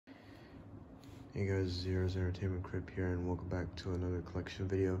Hey guys, Zero's Entertainment Crib here, and welcome back to another collection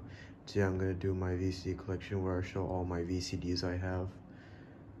video. Today I'm going to do my VCD collection where I show all my VCDs I have.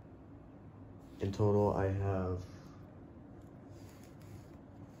 In total, I have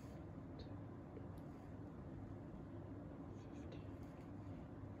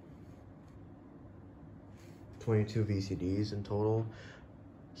 22 VCDs in total.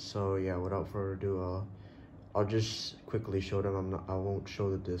 So yeah, without further ado, I'll just quickly show them. I won't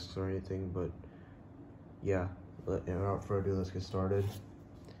show the discs or anything, but yeah, without further ado, let's get started.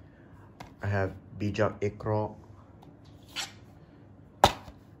 I have Bijak Ikra,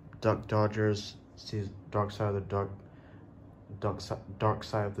 Duck Dodgers, Dark Side of the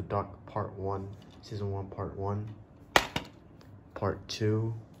Duck Part 1, Season 1, Part 1, Part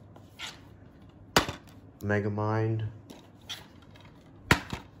 2, Megamind,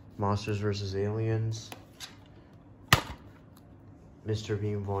 Monsters vs. Aliens, Mr.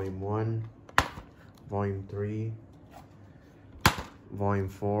 Bean Volume 1, Volume 3, Volume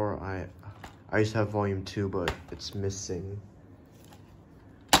 4. I used to have Volume 2, but it's missing.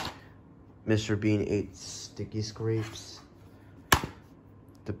 Mr. Bean 8 Sticky Scrapes,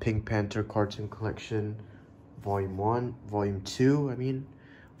 the Pink Panther Cartoon Collection, Volume 1, Volume 2,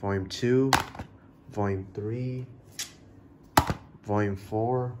 Volume 2, Volume 3, Volume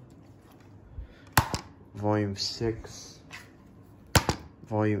 4, Volume 6,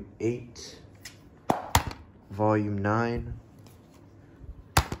 Volume 8, Volume 9,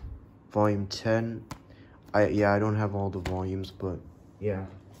 Volume 10. I don't have all the volumes, but yeah.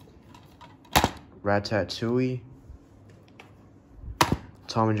 Ratatouille,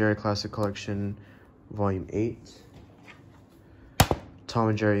 Tom and Jerry Classic Collection, Volume 8, Tom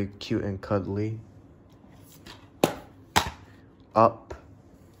and Jerry Cute and Cuddly, Up,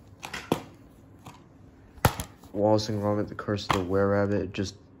 Wallace and Gromit: The Curse of the Were-Rabbit.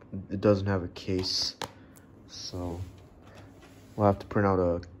 It doesn't have a case, so we'll have to print out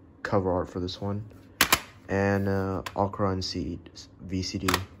a cover art for this one. And Okra and Seed VCD.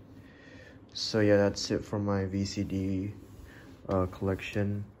 So yeah, that's it for my VCD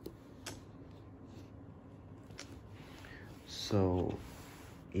collection. So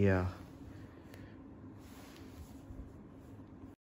yeah.